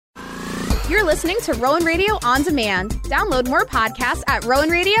You're listening to Rowan Radio On Demand. Download more podcasts at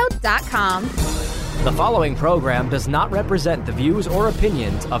rowanradio.com. The following program does not represent the views or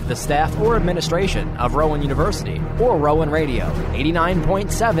opinions of the staff or administration of Rowan University or Rowan Radio,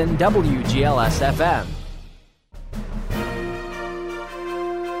 89.7 WGLS FM.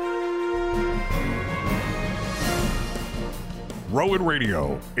 Rowan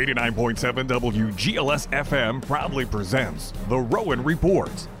Radio, 89.7 WGLS FM proudly presents The Rowan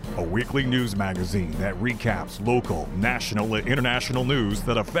Report, a weekly news magazine that recaps local, national, and international news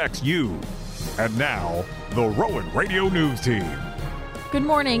that affects you. And now, the Rowan Radio News Team. Good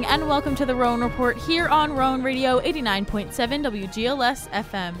morning and welcome to the Rowan Report here on Rowan Radio 89.7 WGLS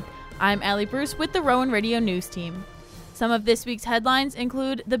FM. I'm Allie Bruce with the Rowan Radio News Team. Some of this week's headlines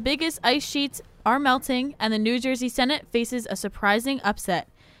include the biggest ice sheets are melting and the New Jersey Senate faces a surprising upset.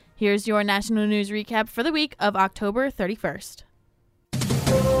 Here's your national news recap for the week of October 31st.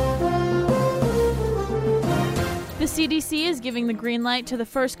 The CDC is giving the green light to the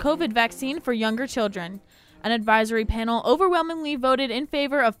first COVID vaccine for younger children. An advisory panel overwhelmingly voted in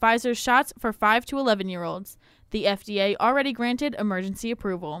favor of Pfizer's shots for 5 to 11-year-olds. The FDA already granted emergency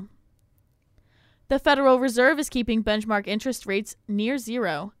approval. The Federal Reserve is keeping benchmark interest rates near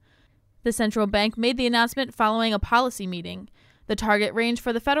zero. The central bank made the announcement following a policy meeting. The target range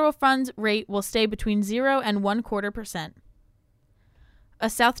for the federal funds rate will stay between 0 and 0.25%. A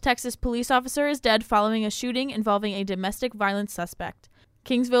South Texas police officer is dead following a shooting involving a domestic violence suspect.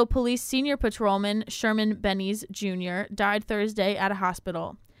 Kingsville Police Senior Patrolman Sherman Bennies Jr. died Thursday at a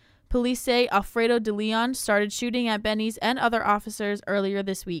hospital. Police say Alfredo De Leon started shooting at Bennies and other officers earlier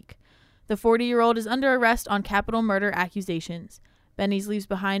this week. The 40-year-old is under arrest on capital murder accusations. Bennies leaves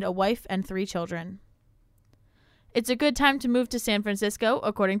behind a wife and 3 children. It's a good time to move to San Francisco,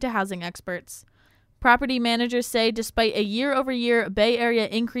 according to housing experts. Property managers say despite a year-over-year Bay Area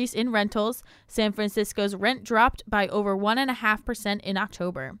increase in rentals, San Francisco's rent dropped by over 1.5% in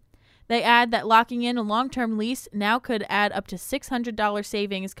October. They add that locking in a long-term lease now could add up to $600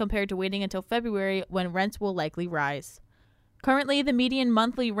 savings compared to waiting until February when rents will likely rise. Currently, the median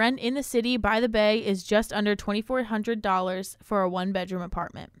monthly rent in the city by the Bay is just under $2,400 for a one-bedroom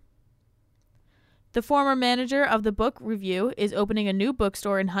apartment. The former manager of the Book Review is opening a new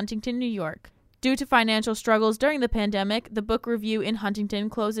bookstore in Huntington, New York. Due to financial struggles during the pandemic, the Book Review in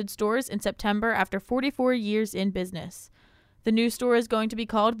Huntington closed its doors in September after 44 years in business. The new store is going to be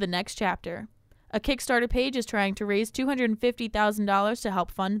called The Next Chapter. A Kickstarter page is trying to raise $250,000 to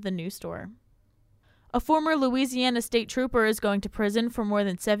help fund the new store. A former Louisiana state trooper is going to prison for more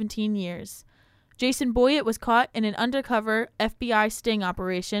than 17 years. Jason Boyett was caught in an undercover FBI sting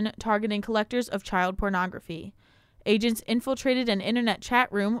operation targeting collectors of child pornography. Agents infiltrated an internet chat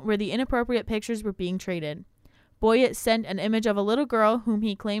room where the inappropriate pictures were being traded. Boyett sent an image of a little girl whom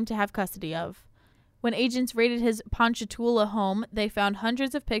he claimed to have custody of. When agents raided his Ponchatoula home, they found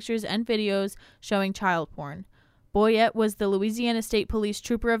hundreds of pictures and videos showing child porn. Boyett was the Louisiana State Police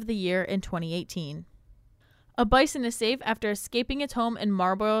Trooper of the Year in 2018. A bison is safe after escaping its home in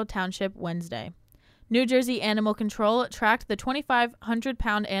Marlborough Township Wednesday. New Jersey Animal Control tracked the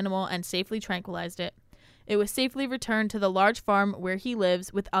 2,500-pound animal and safely tranquilized it. It was safely returned to the large farm where he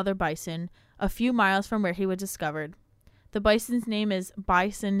lives with other bison, a few miles from where he was discovered. The bison's name is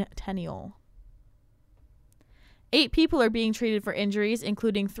Bicentennial. 8 people are being treated for injuries,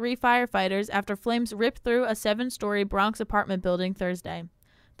 including 3 firefighters, after flames ripped through a 7-story Bronx apartment building Thursday.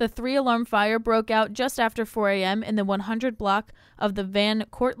 The 3-alarm fire broke out just after 4 a.m. in the 100 block of the Van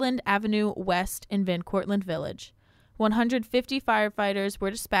Cortlandt Avenue West in Van Cortlandt Village. 150 firefighters were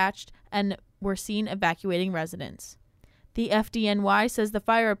dispatched and were seen evacuating residents. The FDNY says the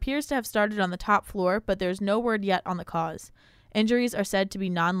fire appears to have started on the top floor, but there's no word yet on the cause. Injuries are said to be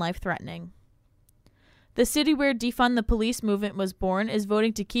non-life-threatening. The city where Defund the Police movement was born is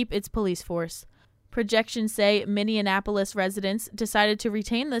voting to keep its police force. Projections say Minneapolis residents decided to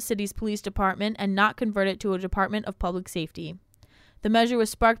retain the city's police department and not convert it to a Department of Public Safety. The measure was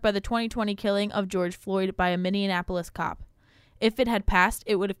sparked by the 2020 killing of George Floyd by a Minneapolis cop. If it had passed,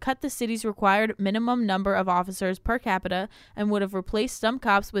 it would have cut the city's required minimum number of officers per capita and would have replaced some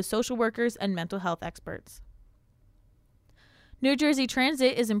cops with social workers and mental health experts. New Jersey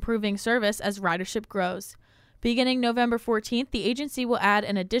Transit is improving service as ridership grows. Beginning November 14th, the agency will add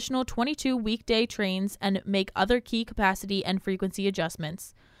an additional 22 weekday trains and make other key capacity and frequency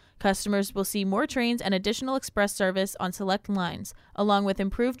adjustments. Customers will see more trains and additional express service on select lines, along with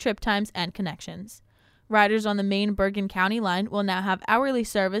improved trip times and connections. Riders on the main Bergen County line will now have hourly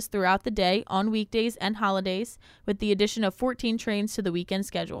service throughout the day on weekdays and holidays, with the addition of 14 trains to the weekend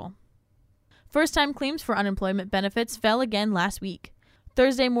schedule. First-time claims for unemployment benefits fell again last week.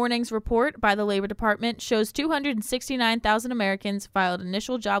 Thursday morning's report by the Labor Department shows 269,000 Americans filed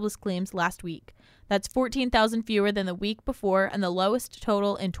initial jobless claims last week. That's 14,000 fewer than the week before and the lowest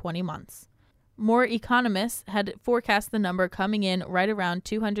total in 20 months. More economists had forecast the number coming in right around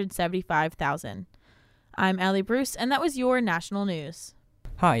 275,000. I'm Allie Bruce, and that was your national news.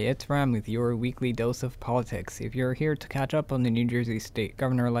 Hi, it's Ram with your weekly dose of politics. If you're here to catch up on the New Jersey state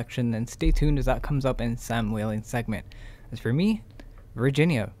governor election, then stay tuned as that comes up in Sam Whaling's segment. As for me,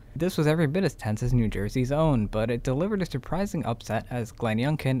 Virginia. This was every bit as tense as New Jersey's own, but it delivered a surprising upset as Glenn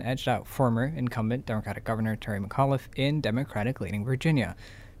Youngkin edged out former incumbent Democratic Governor Terry McAuliffe in Democratic-leaning Virginia,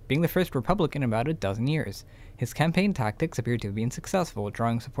 being the first Republican in about a dozen years. His campaign tactics appeared to have been successful,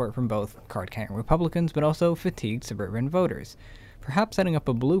 drawing support from both card-carrying Republicans but also fatigued suburban voters, perhaps setting up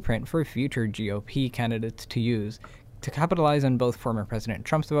a blueprint for future GOP candidates to use to capitalize on both former President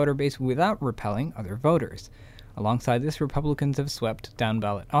Trump's voter base without repelling other voters. Alongside this, Republicans have swept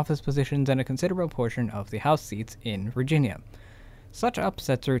down-ballot office positions and a considerable portion of the House seats in Virginia. Such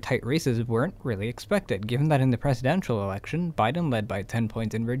upsets or tight races weren't really expected, given that in the presidential election, Biden led by 10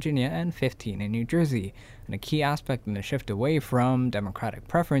 points in Virginia and 15 in New Jersey, and a key aspect in the shift away from Democratic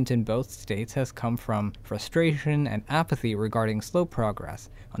preference in both states has come from frustration and apathy regarding slow progress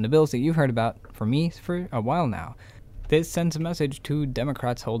on the bills that you've heard about from me for a while now. This sends a message to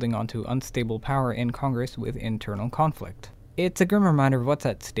Democrats holding onto unstable power in Congress with internal conflict. It's a grim reminder of what's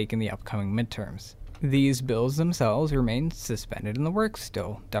at stake in the upcoming midterms. These bills themselves remain suspended in the works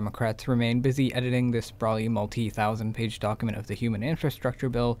still. Democrats remain busy editing this sprawly multi-thousand-page document of the Human Infrastructure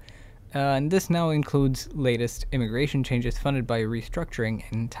Bill, and this now includes latest immigration changes funded by restructuring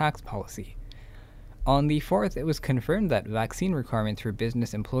in tax policy. On the 4th, it was confirmed that vaccine requirements for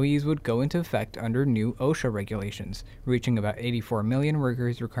business employees would go into effect under new OSHA regulations, reaching about 84 million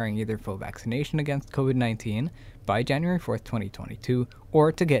workers requiring either full vaccination against COVID-19 by January 4th, 2022,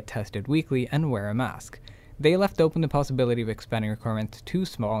 or to get tested weekly and wear a mask. They left open the possibility of expanding requirements to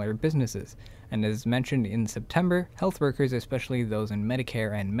smaller businesses, and as mentioned in September, health workers, especially those in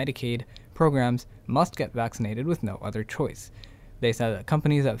Medicare and Medicaid programs, must get vaccinated with no other choice. They said that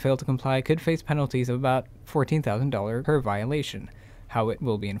companies that fail to comply could face penalties of about $14,000 per violation. How it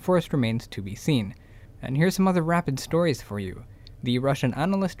will be enforced remains to be seen. And here's some other rapid stories for you. The Russian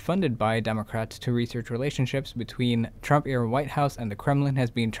analyst funded by Democrats to research relationships between Trump-era White House and the Kremlin has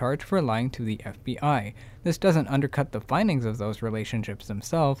been charged for lying to the FBI. This doesn't undercut the findings of those relationships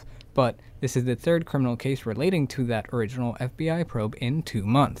themselves, but this is the third criminal case relating to that original FBI probe in 2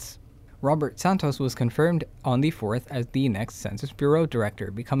 months. Robert Santos was confirmed on the 4th as the next Census Bureau director,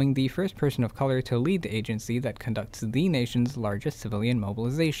 becoming the first person of color to lead the agency that conducts the nation's largest civilian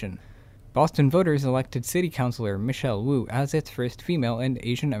mobilization. Boston voters elected City Councilor Michelle Wu as its first female and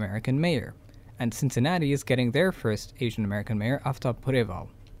Asian American mayor, and Cincinnati is getting their first Asian American mayor, Aftab Pureval.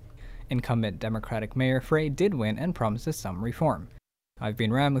 Incumbent Democratic Mayor Frey did win and promises some reform. I've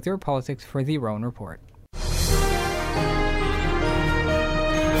been Ram with your politics for the Rowan Report.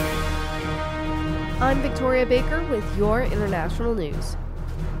 I'm Victoria Baker with your international news.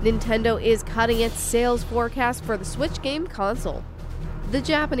 Nintendo is cutting its sales forecast for the Switch game console. The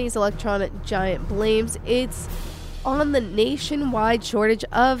Japanese electronic giant blames it's on the nationwide shortage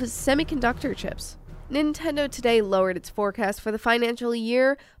of semiconductor chips. Nintendo today lowered its forecast for the financial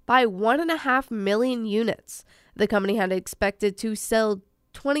year by 1.5 million units. The company had expected to sell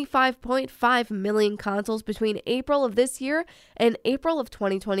 25.5 million consoles between April of this year and April of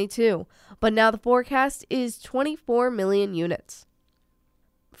 2022, but now the forecast is 24 million units.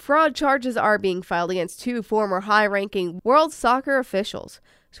 Fraud charges are being filed against 2 former high-ranking World Soccer officials.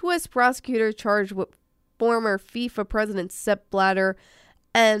 Swiss prosecutors charged with former FIFA president Sepp Blatter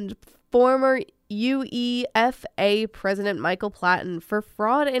and former UEFA president Michael Platini for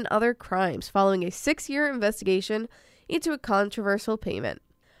fraud and other crimes following a 6-year investigation into a controversial payment.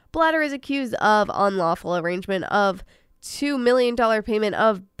 Blatter is accused of unlawful arrangement of $2 million payment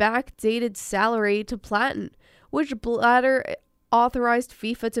of backdated salary to Platini, which Blatter authorized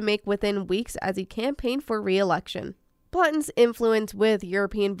FIFA to make within weeks as he campaigned for re-election. Platini's influence with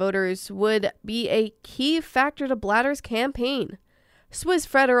European voters would be a key factor to Blatter's campaign. Swiss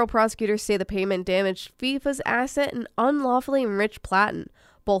federal prosecutors say the payment damaged FIFA's asset and unlawfully enriched Platini.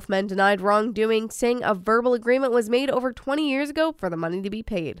 Both men denied wrongdoing, saying a verbal agreement was made over 20 years ago for the money to be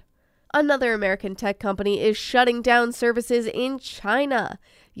paid. Another American tech company is shutting down services in China.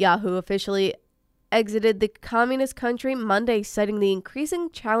 Yahoo officially exited the communist country Monday, citing the increasing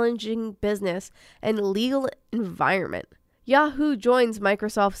challenging business and legal environment. Yahoo joins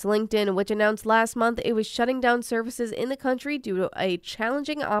Microsoft's LinkedIn, which announced last month it was shutting down services in the country due to a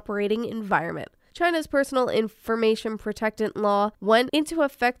challenging operating environment. China's personal information protectant law went into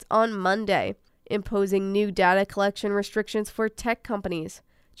effect on Monday, imposing new data collection restrictions for tech companies.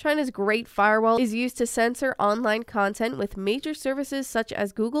 China's Great Firewall is used to censor online content with major services such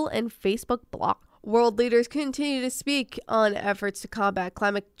as Google and Facebook block. World leaders continue to speak on efforts to combat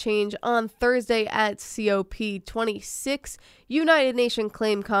climate change on Thursday at COP26 United Nations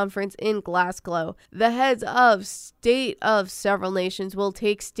Climate Conference in Glasgow. The heads of state of several nations will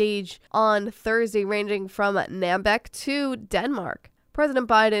take stage on Thursday, ranging from Namibia to Denmark. President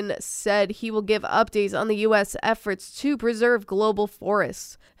Biden said he will give updates on the U.S. efforts to preserve global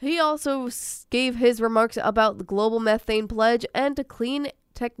forests. He also gave his remarks about the global methane pledge and to clean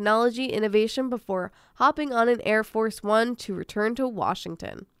technology innovation before hopping on an Air Force One to return to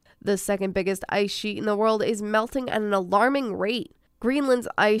Washington. The second biggest ice sheet in the world is melting at an alarming rate. Greenland's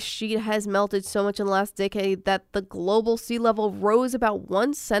ice sheet has melted so much in the last decade that the global sea level rose about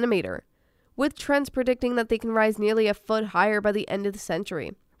 1 centimeter, with trends predicting that they can rise nearly a foot higher by the end of the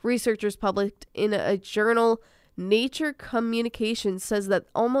century. Researchers published in a journal, Nature Communications, says that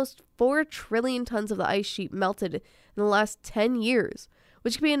almost 4 trillion tons of the ice sheet melted in the last 10 years,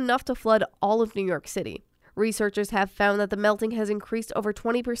 which could be enough to flood all of New York City. Researchers have found that the melting has increased over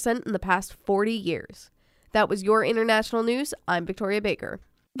 20% in the past 40 years. That was your international news. I'm Victoria Baker.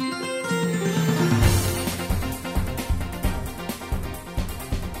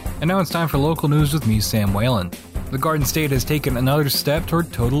 And now it's time for local news with me, Sam Whalen. The Garden State has taken another step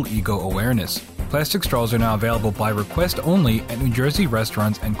toward total eco awareness. Plastic straws are now available by request only at New Jersey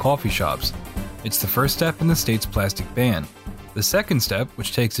restaurants and coffee shops. It's the first step in the state's plastic ban. The second step,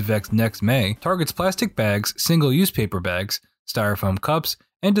 which takes effect next May, targets plastic bags, single-use paper bags, styrofoam cups,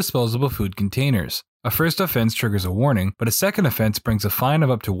 and disposable food containers. A first offense triggers a warning, but a second offense brings a fine of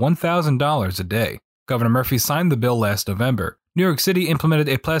up to $1,000 a day. Governor Murphy signed the bill last November. New York City implemented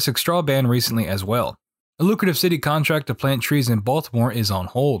a plastic straw ban recently as well. A lucrative city contract to plant trees in Baltimore is on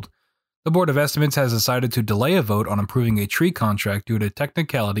hold. The Board of Estimates has decided to delay a vote on approving a tree contract due to a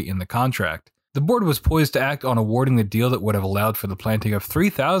technicality in the contract. The board was poised to act on awarding the deal that would have allowed for the planting of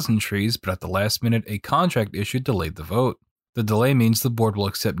 3,000 trees, but at the last minute, a contract issue delayed the vote. The delay means the board will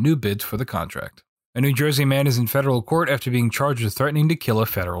accept new bids for the contract. A New Jersey man is in federal court after being charged with threatening to kill a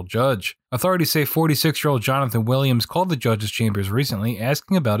federal judge. Authorities say 46-year-old Jonathan Williams called the judge's chambers recently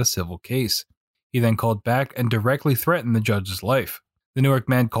asking about a civil case. He then called back and directly threatened the judge's life. The Newark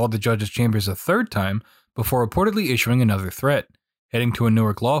man called the judge's chambers a third time before reportedly issuing another threat, heading to a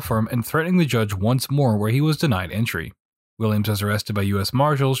Newark law firm and threatening the judge once more, where he was denied entry. Williams was arrested by U.S.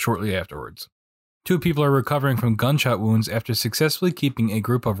 Marshals shortly afterwards. 2 people are recovering from gunshot wounds after successfully keeping a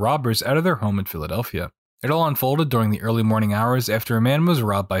group of robbers out of their home in Philadelphia. It all unfolded during the early morning hours after a man was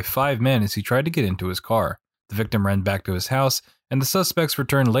robbed by 5 men as he tried to get into his car. The victim ran back to his house, and the suspects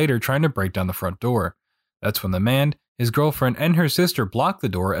returned later trying to break down the front door. That's when the man, his girlfriend, and her sister blocked the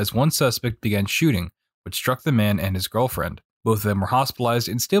door as one suspect began shooting, which struck the man and his girlfriend. Both of them were hospitalized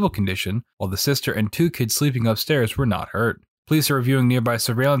in stable condition, while the sister and 2 kids sleeping upstairs were not hurt. Police are reviewing nearby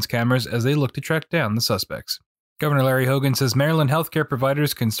surveillance cameras as they look to track down the suspects. Governor Larry Hogan says Maryland healthcare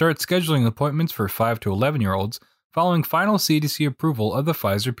providers can start scheduling appointments for 5 to 11-year-olds following final CDC approval of the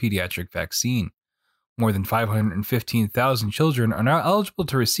Pfizer pediatric vaccine. More than 515,000 children are now eligible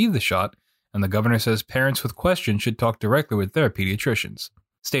to receive the shot, and the governor says parents with questions should talk directly with their pediatricians.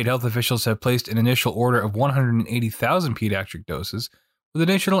 State health officials have placed an initial order of 180,000 pediatric doses, with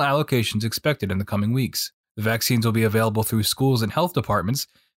additional allocations expected in the coming weeks. The vaccines will be available through schools and health departments,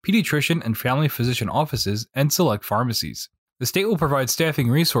 pediatrician and family physician offices, and select pharmacies. The state will provide staffing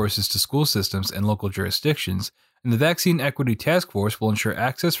resources to school systems and local jurisdictions, and the Vaccine Equity Task Force will ensure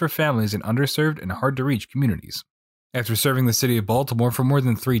access for families in underserved and hard-to-reach communities. After serving the city of Baltimore for more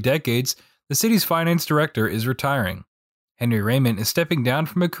than 3 decades, the city's finance director is retiring. Henry Raymond is stepping down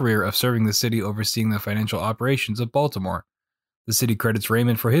from a career of serving the city overseeing the financial operations of Baltimore. The city credits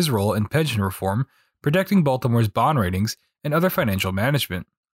Raymond for his role in pension reform, protecting Baltimore's bond ratings, and other financial management.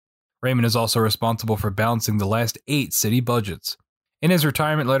 Raymond is also responsible for balancing the last 8 city budgets. In his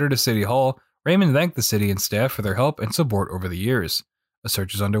retirement letter to City Hall, Raymond thanked the city and staff for their help and support over the years. A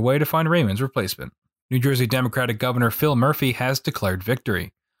search is underway to find Raymond's replacement. New Jersey Democratic Governor Phil Murphy has declared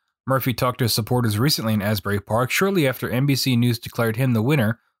victory. Murphy talked to his supporters recently in Asbury Park shortly after NBC News declared him the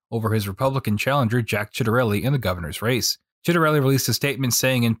winner over his Republican challenger Jack Ciattarelli in the governor's race. Ciattarelli released a statement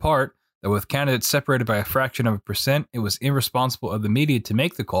saying, in part, that with candidates separated by a fraction of a percent, it was irresponsible of the media to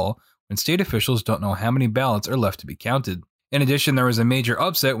make the call when state officials don't know how many ballots are left to be counted. In addition, there was a major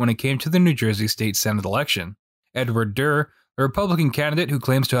upset when it came to the New Jersey State Senate election. Edward Durr, a Republican candidate who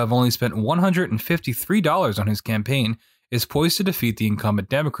claims to have only spent $153 on his campaign, is poised to defeat the incumbent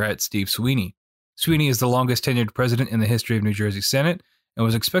Democrat Steve Sweeney. Sweeney is the longest tenured president in the history of New Jersey Senate and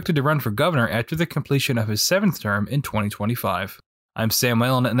was expected to run for governor after the completion of his 7th term in 2025. I'm Sam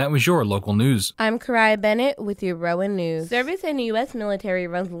Whalen, and that was your local news. I'm Karai Bennett with your Rowan News. Service in the U.S. military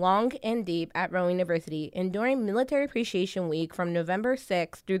runs long and deep at Rowan University, and during Military Appreciation Week from November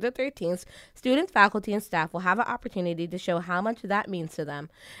 6th through the 13th, students, faculty, and staff will have an opportunity to show how much that means to them.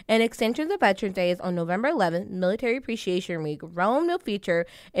 In extension of Veterans Days on November 11th, Military Appreciation Week, Rowan will feature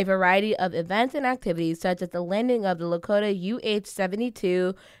a variety of events and activities such as the landing of the Lakota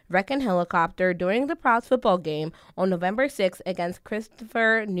UH-72 Recon helicopter during the Props football game on November 6th against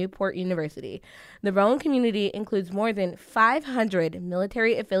Christopher Newport University. The Rowan community includes more than 500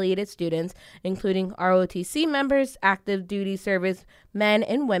 military-affiliated students, including ROTC members, active duty service men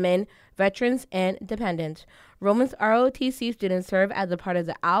and women, veterans, and dependents. Rowan's ROTC students serve as a part of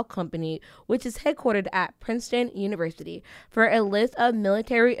the OWL Company, which is headquartered at Princeton University. For a list of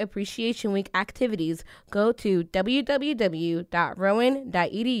Military Appreciation Week activities, go to www.rowan.edu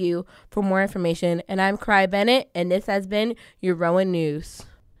for more information. And I'm Karai Bennett, and this has been your Rowan News.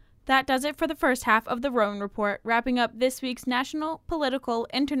 That does it for the first half of the Rowan Report, wrapping up this week's national, political,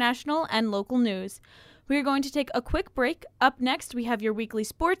 international, and local news. We are going to take a quick break. Up next, we have your weekly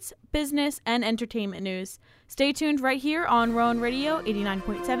sports, business, and entertainment news. Stay tuned right here on Rowan Radio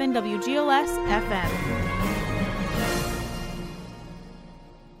 89.7 WGLS FM.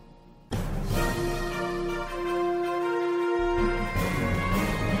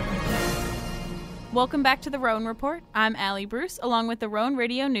 Welcome back to the Rowan Report. I'm Allie Bruce, along with the Rowan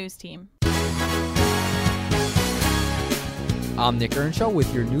Radio News team. I'm Nick Earnshaw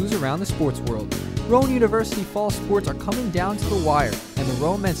with your news around the sports world. Rowan University fall sports are coming down to the wire, and the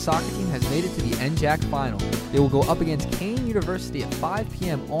Rowan men's soccer team has made it to the NJAC final. They will go up against Kean University at 5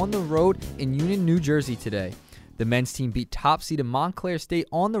 p.m. on the road in Union, New Jersey today. The men's team beat top-seeded Montclair State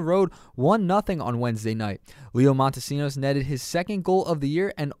on the road 1-0 on Wednesday night. Leo Montesinos netted his second goal of the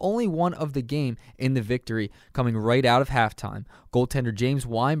year and only one of the game in the victory, coming right out of halftime. Goaltender James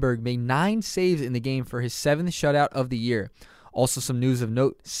Weinberg made 9 saves in the game for his 7th shutout of the year. Also some news of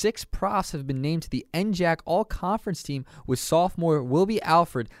note, 6 profs have been named to the NJAC All-Conference team, with sophomore Wilby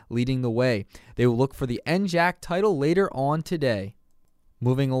Alfred leading the way. They will look for the NJAC title later on today.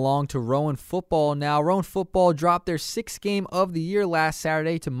 Moving along to Rowan football now. Rowan football dropped their 6th game of the year last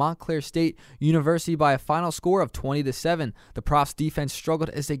Saturday to Montclair State University by a final score of 20-7. The Profs defense struggled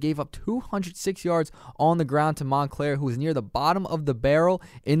as they gave up 206 yards on the ground to Montclair, who was near the bottom of the barrel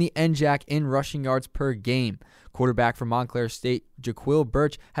in the NJAC in rushing yards per game. Quarterback for Montclair State, Jaquil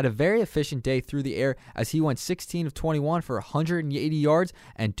Birch, had a very efficient day through the air as he went 16 of 21 for 180 yards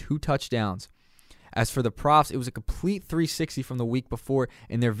and 2 touchdowns. As for the Profs, it was a complete 360 from the week before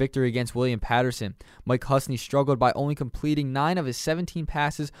in their victory against William Patterson. Mike Husney struggled by only completing 9 of his 17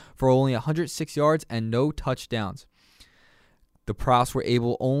 passes for only 106 yards and no touchdowns. The Profs were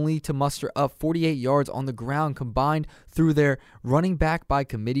able only to muster up 48 yards on the ground combined through their running back by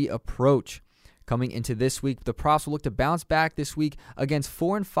committee approach. Coming into this week, the Profs will look to bounce back this week against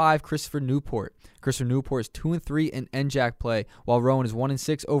 4-5 Christopher Newport. Christopher Newport is 2-3 in NJAC play, while Rowan is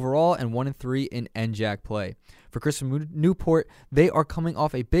 1-6 overall and 1-3 in NJAC play. For Christopher Newport, they are coming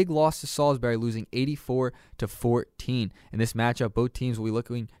off a big loss to Salisbury, losing 84-14. In this matchup, both teams will be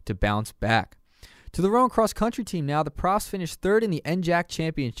looking to bounce back. To the Rowan cross country team now, the Profs finished 3rd in the NJAC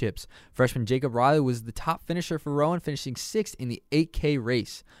championships. Freshman Jacob Riley was the top finisher for Rowan, finishing 6th in the 8K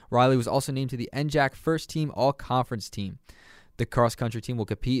race. Riley was also named to the NJAC first team all-conference team. The cross country team will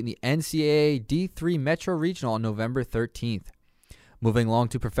compete in the NCAA D3 Metro Regional on November 13th. Moving along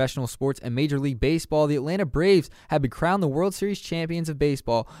to professional sports and Major League Baseball, the Atlanta Braves have been crowned the World Series champions of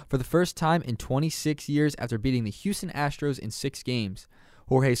baseball for the first time in 26 years after beating the Houston Astros in 6 games.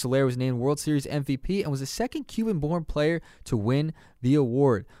 Jorge Soler was named World Series MVP and was the second Cuban-born player to win the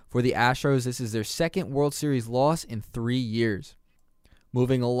award. For the Astros, this is their second World Series loss in 3 years.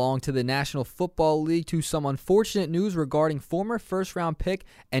 Moving along to the National Football League to some unfortunate news regarding former first-round pick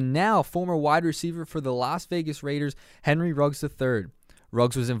and now former wide receiver for the Las Vegas Raiders, Henry Ruggs III.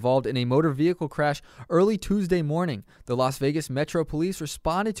 Ruggs was involved in a motor vehicle crash early Tuesday morning. The Las Vegas Metro Police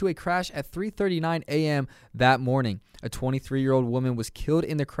responded to a crash at 3:39 a.m. that morning. A 23-year-old woman was killed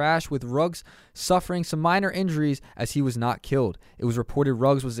in the crash, with Ruggs suffering some minor injuries as he was not killed. It was reported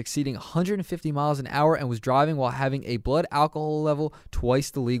Ruggs was exceeding 150 miles an hour and was driving while having a blood alcohol level twice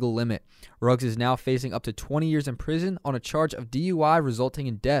the legal limit. Ruggs is now facing up to 20 years in prison on a charge of DUI resulting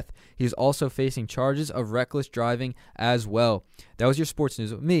in death. He is also facing charges of reckless driving as well. That was your sports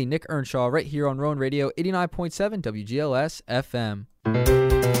news with me, Nick Earnshaw, right here on Rowan Radio 89.7 WGLS FM.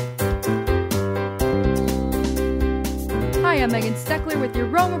 Hi, am Megan Steckler with your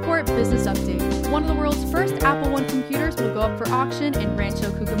Rowan Report Business Update. One of the world's first Apple I computers will go up for auction in Rancho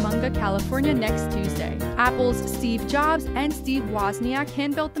Cucamonga, California next Tuesday. Apple's Steve Jobs and Steve Wozniak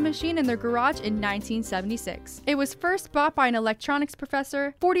hand-built the machine in their garage in 1976. It was first bought by an electronics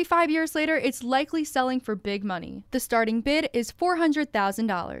professor. 45 years later, it's likely selling for big money. The starting bid is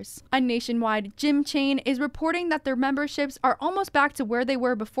 $400,000. A nationwide gym chain is reporting that their memberships are almost back to where they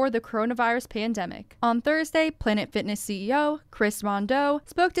were before the coronavirus pandemic. On Thursday, Planet Fitness CEO Chris Rondeau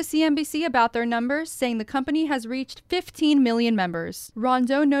spoke to CNBC about their numbers, saying the company has reached 15 million members.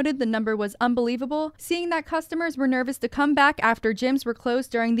 Rondeau noted the number was unbelievable, seeing that customers were nervous to come back after gyms were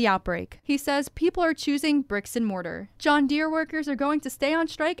closed during the outbreak. He says people are choosing bricks and mortar. John Deere workers are going to stay on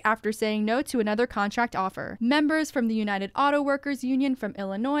strike after saying no to another contract offer. Members from the United Auto Workers Union from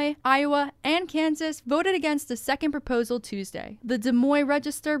Illinois, Iowa, and Kansas voted against the second proposal Tuesday. The Des Moines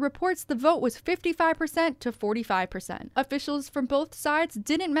Register reports the vote was 55% to 45%. Officials from both sides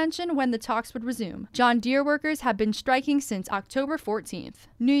didn't mention when the talks would resume. John Deere workers have been striking since October 14th.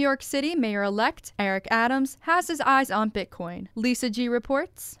 New York City Mayor-elect Eric Adams has his eyes on Bitcoin. Lisa G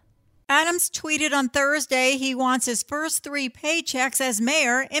reports. Adams tweeted on Thursday he wants his first 3 paychecks as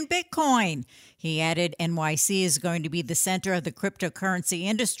mayor in Bitcoin. He added NYC is going to be the center of the cryptocurrency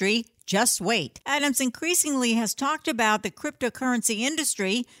industry. Just wait. Adams increasingly has talked about the cryptocurrency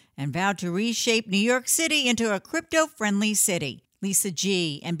industry and vowed to reshape New York City into a crypto-friendly city. Lisa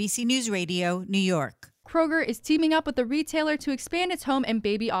G., NBC News Radio, New York. Kroger is teaming up with a retailer to expand its home and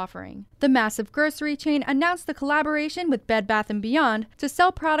baby offering. The massive grocery chain announced the collaboration with Bed Bath & Beyond to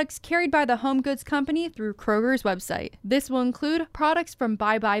sell products carried by the home goods company through Kroger's website. This will include products from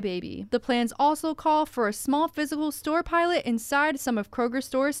Bye Bye Baby. The plans also call for a small physical store pilot inside some of Kroger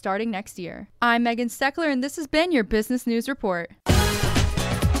stores starting next year. I'm Megan Steckler, and this has been your Business News Report.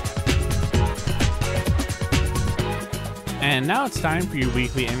 And now it's time for your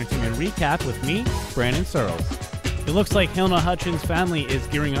weekly entertainment recap with me, Brandon Searles. It looks like Hilna Hutchins' family is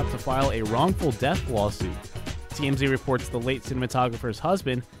gearing up to file a wrongful death lawsuit. TMZ reports the late cinematographer's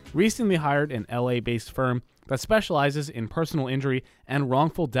husband recently hired an LA-based firm that specializes in personal injury and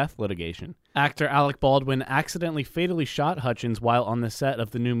wrongful death litigation. Actor Alec Baldwin accidentally fatally shot Hutchins while on the set of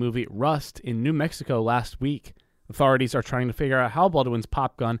the new movie Rust in New Mexico last week. Authorities are trying to figure out how Baldwin's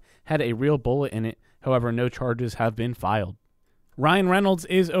pop gun had a real bullet in it. However, no charges have been filed. Ryan Reynolds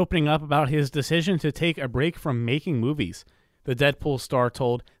is opening up about his decision to take a break from making movies. The Deadpool star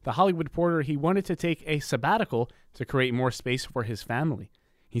told The Hollywood Reporter he wanted to take a sabbatical to create more space for his family.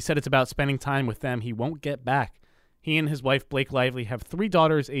 He said it's about spending time with them he won't get back. He and his wife Blake Lively have 3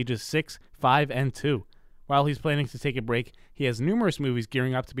 daughters ages 6, 5, and 2. While he's planning to take a break, he has numerous movies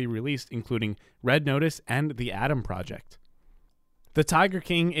gearing up to be released, including Red Notice and The Adam Project. The Tiger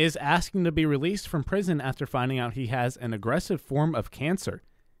King is asking to be released from prison after finding out he has an aggressive form of cancer.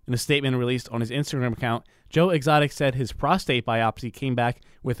 In a statement released on his Instagram account, Joe Exotic said his prostate biopsy came back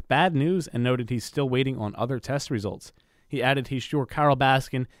with bad news and noted he's still waiting on other test results. He added he's sure Carol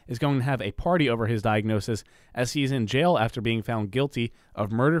Baskin is going to have a party over his diagnosis as he's in jail after being found guilty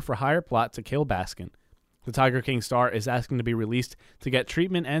of murder-for-hire plot to kill Baskin. The Tiger King star is asking to be released to get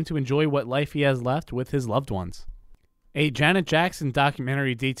treatment and to enjoy what life he has left with his loved ones. A Janet Jackson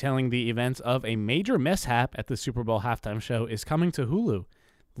documentary detailing the events of a major mishap at the Super Bowl halftime show is coming to Hulu.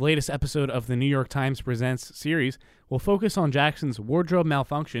 The latest episode of the New York Times Presents series will focus on Jackson's wardrobe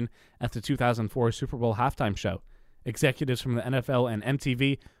malfunction at the 2004 Super Bowl halftime show. Executives from the NFL and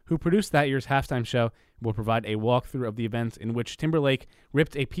MTV who produced that year's halftime show will provide a walkthrough of the events in which Timberlake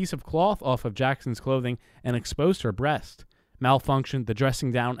ripped a piece of cloth off of Jackson's clothing and exposed her breast. Malfunction, The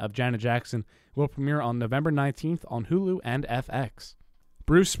Dressing Down of Janet Jackson, will premiere on November 19th on Hulu and FX.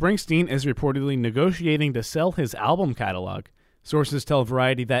 Bruce Springsteen is reportedly negotiating to sell his album catalog. Sources tell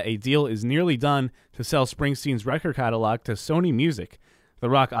Variety that a deal is nearly done to sell Springsteen's record catalog to Sony Music. The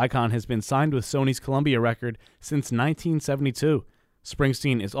rock icon has been signed with Sony's Columbia Record since 1972.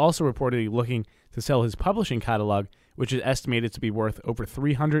 Springsteen is also reportedly looking to sell his publishing catalog, which is estimated to be worth over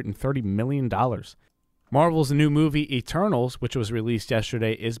 $330 million. Marvel's new movie Eternals, which was released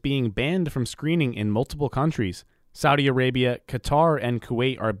yesterday, is being banned from screening in multiple countries. Saudi Arabia, Qatar, and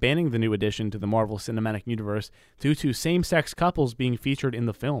Kuwait are banning the new addition to the Marvel Cinematic Universe due to same-sex couples being featured in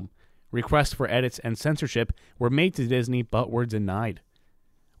the film. Requests for edits and censorship were made to Disney but were denied.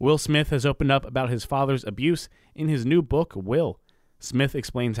 Will Smith has opened up about his father's abuse in his new book, Will. Smith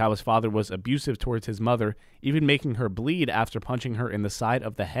explains how his father was abusive towards his mother, even making her bleed after punching her in the side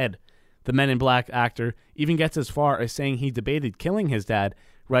of the head. The Men in Black actor even gets as far as saying he debated killing his dad,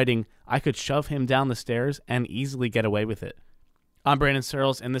 writing, "I could shove him down the stairs and easily get away with it." I'm Brandon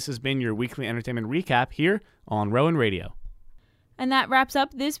Searles, and this has been your weekly entertainment recap here on Rowan Radio. And that wraps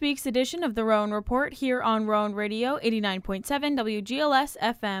up this week's edition of the Rowan Report here on Rowan Radio 89.7 WGLS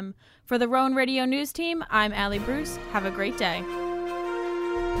FM. For the Rowan Radio News Team, I'm Allie Bruce. Have a great day.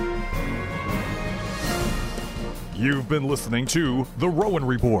 You've been listening to The Rowan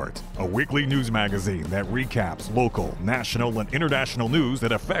Report, a weekly news magazine that recaps local, national, and international news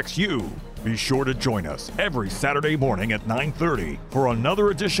that affects you. Be sure to join us every Saturday morning at 9:30 for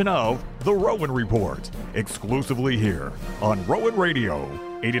another edition of The Rowan Report, exclusively here on Rowan Radio,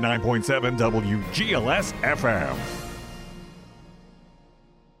 89.7 WGLS FM.